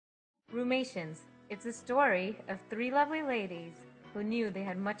Roomations. It's a story of three lovely ladies who knew they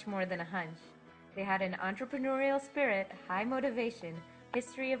had much more than a hunch. They had an entrepreneurial spirit, high motivation,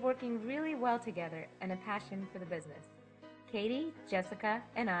 history of working really well together, and a passion for the business. Katie, Jessica,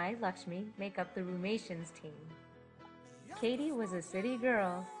 and I, Lakshmi, make up the Roomations team. Katie was a city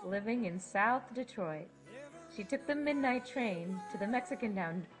girl living in South Detroit. She took the midnight train to the Mexican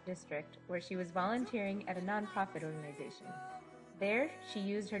Town district where she was volunteering at a nonprofit organization. There, she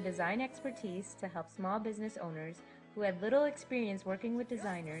used her design expertise to help small business owners who had little experience working with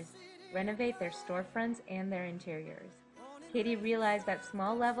designers renovate their storefronts and their interiors. Katie realized that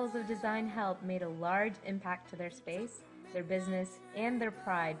small levels of design help made a large impact to their space, their business, and their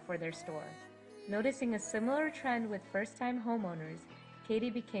pride for their store. Noticing a similar trend with first-time homeowners,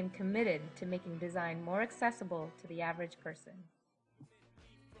 Katie became committed to making design more accessible to the average person.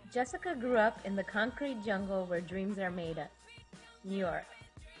 Jessica grew up in the concrete jungle where dreams are made of, New York.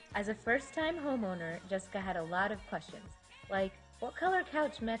 As a first-time homeowner, Jessica had a lot of questions, like what color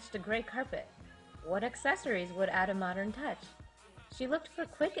couch matched a gray carpet? What accessories would add a modern touch? She looked for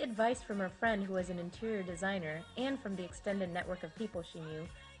quick advice from her friend who was an interior designer and from the extended network of people she knew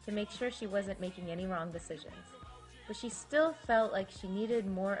to make sure she wasn't making any wrong decisions. But she still felt like she needed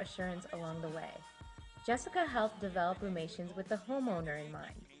more assurance along the way. Jessica helped develop Roomations with the homeowner in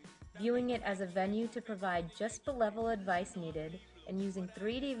mind, viewing it as a venue to provide just the level of advice needed and using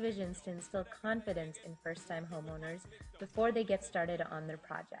 3D visions to instill confidence in first-time homeowners before they get started on their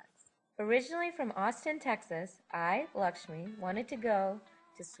projects. Originally from Austin, Texas, I, Lakshmi, wanted to go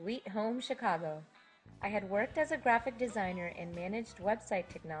to Sweet Home Chicago. I had worked as a graphic designer and managed website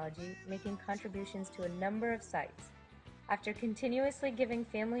technology, making contributions to a number of sites. After continuously giving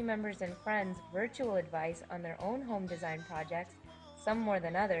family members and friends virtual advice on their own home design projects, some more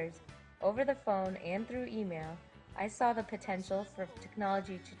than others, over the phone and through email, I saw the potential for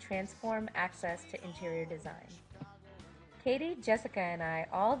technology to transform access to interior design. Katie, Jessica, and I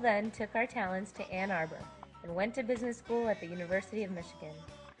all then took our talents to Ann Arbor and went to business school at the University of Michigan.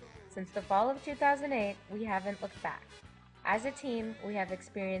 Since the fall of 2008, we haven't looked back. As a team, we have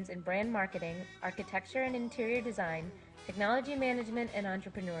experience in brand marketing, architecture and interior design, technology management, and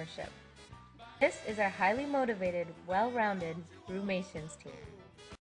entrepreneurship. This is our highly motivated, well-rounded Roomations team.